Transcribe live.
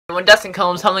When Dustin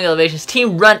Combs, Humbling Elevations,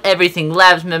 Team Run Everything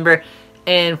Labs member,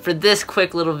 and for this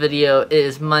quick little video, it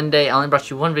is Monday. I only brought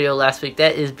you one video last week.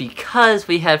 That is because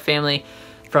we had family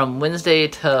from Wednesday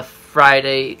to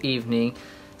Friday evening.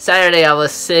 Saturday I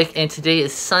was sick, and today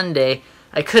is Sunday.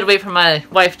 I could wait for my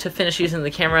wife to finish using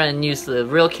the camera and use the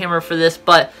real camera for this,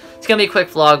 but it's gonna be a quick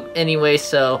vlog anyway,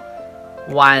 so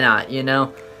why not, you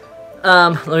know?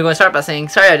 Let me go and start by saying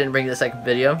sorry I didn't bring the second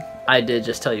video. I did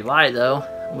just tell you why though.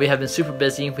 We have been super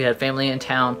busy. We had family in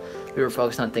town. We were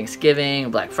focused on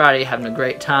Thanksgiving, Black Friday, having a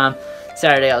great time.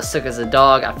 Saturday I was sick as a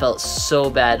dog. I felt so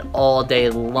bad all day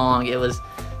long. It's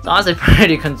honestly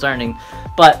pretty concerning.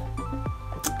 But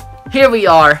here we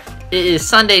are. It is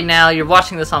Sunday now. You're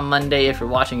watching this on Monday if you're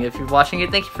watching it. If you're watching it,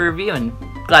 thank you for reviewing.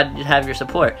 Glad to have your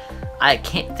support. I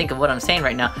can't think of what I'm saying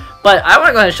right now. But I want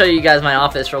to go ahead and show you guys my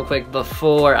office real quick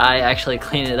before I actually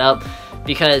clean it up.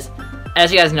 Because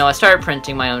as you guys know, I started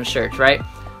printing my own shirts, right?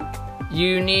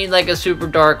 You need like a super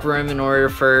dark room in order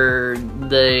for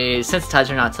the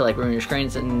sensitizer not to like ruin your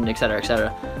screens and etc,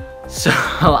 etc. So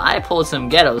I pulled some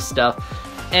ghetto stuff,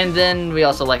 and then we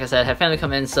also, like I said, had family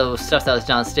come in, so stuff that was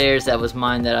downstairs that was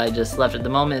mine that I just left at the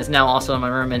moment is now also in my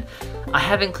room, and I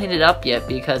haven't cleaned it up yet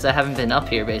because I haven't been up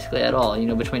here basically at all. You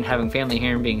know, between having family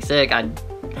here and being sick, I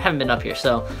haven't been up here.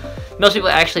 So most people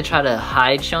actually try to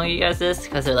hide showing you guys this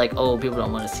because they're like, oh, people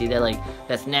don't want to see that, like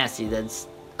that's nasty, that's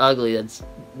ugly, that's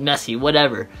messy,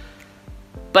 whatever.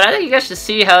 But I think you guys should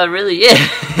see how it really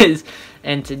is.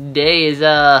 And today is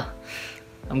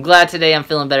I'm glad today I'm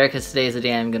feeling better because today is the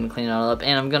day I'm gonna clean it all up,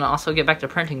 and I'm gonna also get back to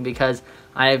printing because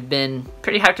I've been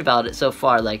pretty hyped about it so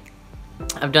far. Like,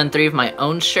 I've done 3 of my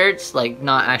own shirts, like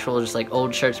not actual just like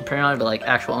old shirts and print on it, but like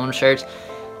actual own shirts.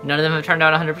 None of them have turned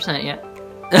out 100% yet.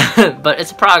 But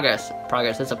it's a progress.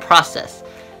 It's a process.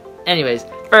 Anyways,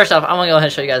 first off, I'm gonna go ahead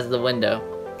and show you guys the window.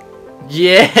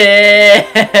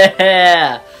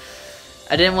 Yeah!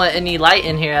 I didn't want any light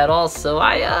in here at all, so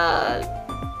I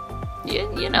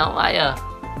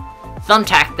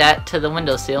thumbtacked that to the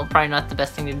windowsill. Probably not the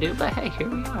best thing to do, but hey, here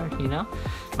we are, you know?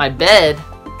 My bed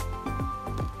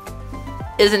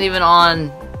isn't even on,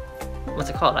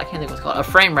 what's it called? I can't think what it's called. A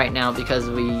frame right now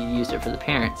because we used it for the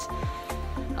parents.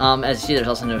 As you see, there's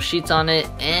also no sheets on it.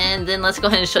 And then let's go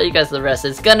ahead and show you guys the rest.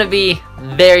 It's gonna be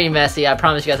very messy. I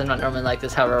promise you guys I'm not normally like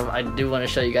this. However, I do want to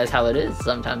show you guys how it is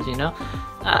sometimes, you know?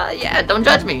 Yeah, don't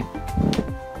judge me.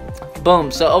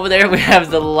 Boom. So over there we have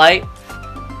the light.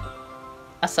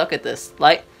 I suck at this.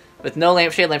 Light with no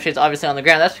lampshade. Lampshade's obviously on the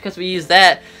ground. That's because we use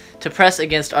that to press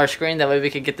against our screen. That way we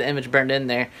could get the image burned in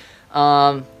there.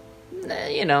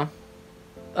 You know,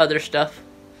 other stuff.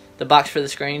 The box for the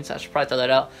screen. So I should probably throw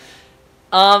that out.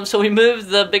 So we moved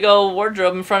the big old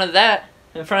wardrobe in front of that,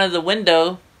 in front of the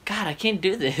window. God, I can't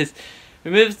do this.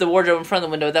 We moved the wardrobe in front of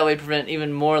the window. That way prevent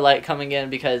even more light coming in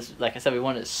because, like I said, we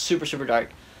want it super, super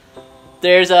dark.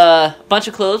 There's a bunch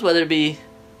of clothes, whether it be,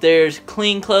 there's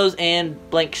clean clothes and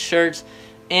blank shirts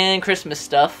and Christmas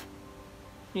stuff,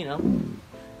 you know.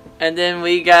 And then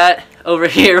we got over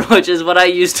here, which is what I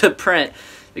use to print.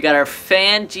 We got our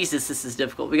fan. Jesus, this is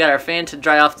difficult. We got our fan to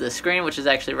dry off the screen, which is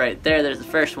actually right there. There's the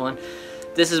first one.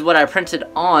 This is what I printed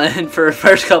on for the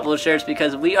first couple of shirts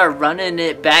because we are running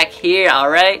it back here,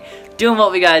 alright? Doing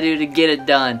what we gotta do to get it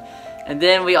done. And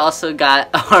then we also got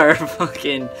our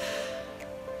fucking...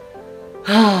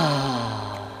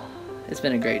 It's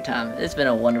been a great time. It's been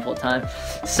a wonderful time.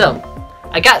 So,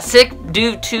 I got sick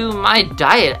due to my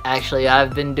diet, actually.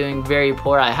 I've been doing very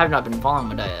poor. I have not been following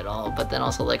my diet at all. But then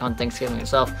also, like, on Thanksgiving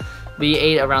itself, we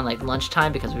ate around like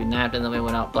lunchtime because we napped and then we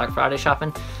went out Black Friday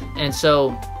shopping. And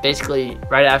so basically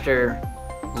right after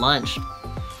lunch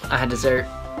I had dessert,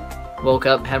 woke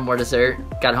up, had more dessert,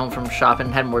 got home from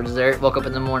shopping, had more dessert, woke up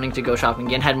in the morning to go shopping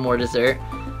again, had more dessert,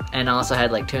 and I also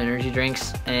had like 2 energy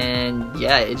drinks. And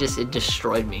yeah, it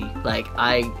destroyed me. Like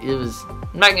I'm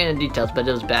not getting into details, but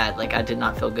it was bad. Like I did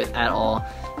not feel good at all.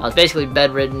 I was basically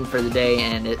bedridden for the day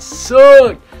and it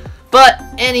sucked. But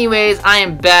anyways, I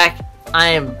am back. I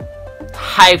am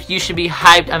hyped. You should be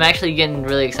hyped. I'm actually getting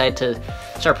really excited to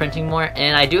start printing more,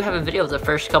 and I do have a video of the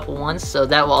first couple ones, so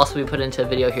that will also be put into a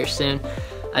video here soon.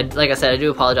 Like I said, I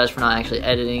do apologize for not actually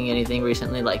editing anything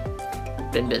recently, like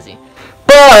been busy.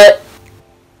 But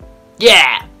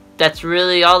yeah, that's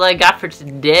really all I got for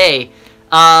today.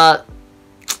 Like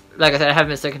I said, I haven't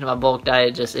been sticking to my bulk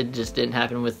diet. It just didn't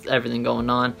happen with everything going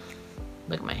on.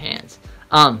 Look at my hands.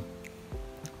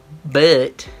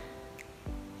 But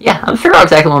yeah, I'm sure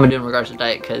exactly what I'm doing in regards to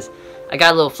diet because I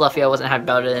got a little fluffy. I wasn't happy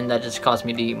about it, and that just caused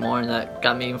me to eat more, and that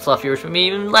got me even fluffier, which made me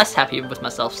even less happy with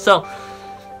myself. So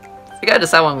I gotta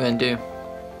decide what I'm gonna do.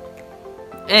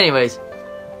 Anyways,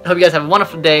 I hope you guys have a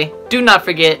wonderful day. Do not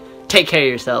forget, take care of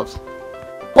yourselves.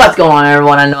 What's going on,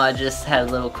 everyone? I know I just had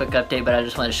a little quick update, but I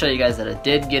just wanted to show you guys that I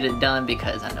did get it done,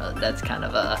 because I know that's kind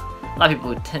of a lot of people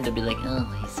would tend to be like, oh,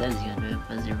 he says he's gonna do it,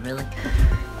 but is he really?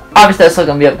 Obviously that's still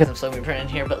gonna be up because I'm still gonna be printing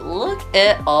here, but look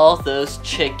at all those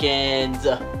chickens.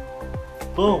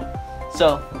 Boom.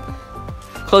 So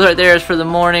close right there is for the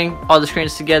morning. All the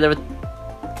screens together with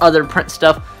other print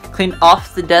stuff. Cleaned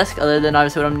off the desk, other than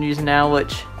obviously what I'm using now,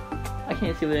 which I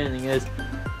can't see what anything is.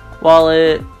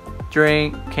 Wallet,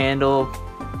 drink, candle,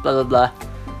 blah blah blah.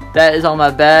 That is all my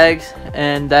bags,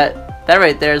 and that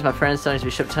right there is my friend's, still needs to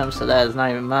be shipped to him, so that is not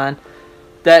even mine.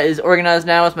 That is organized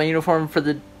now with my uniform for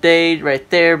the day right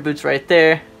there, boots right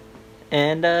there,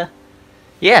 and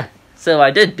yeah, so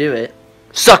I did do it.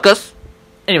 Suckers.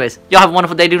 Anyways, y'all have a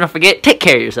wonderful day. Do not forget, take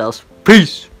care of yourselves.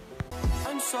 Peace.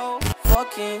 I'm so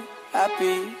fucking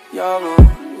happy you're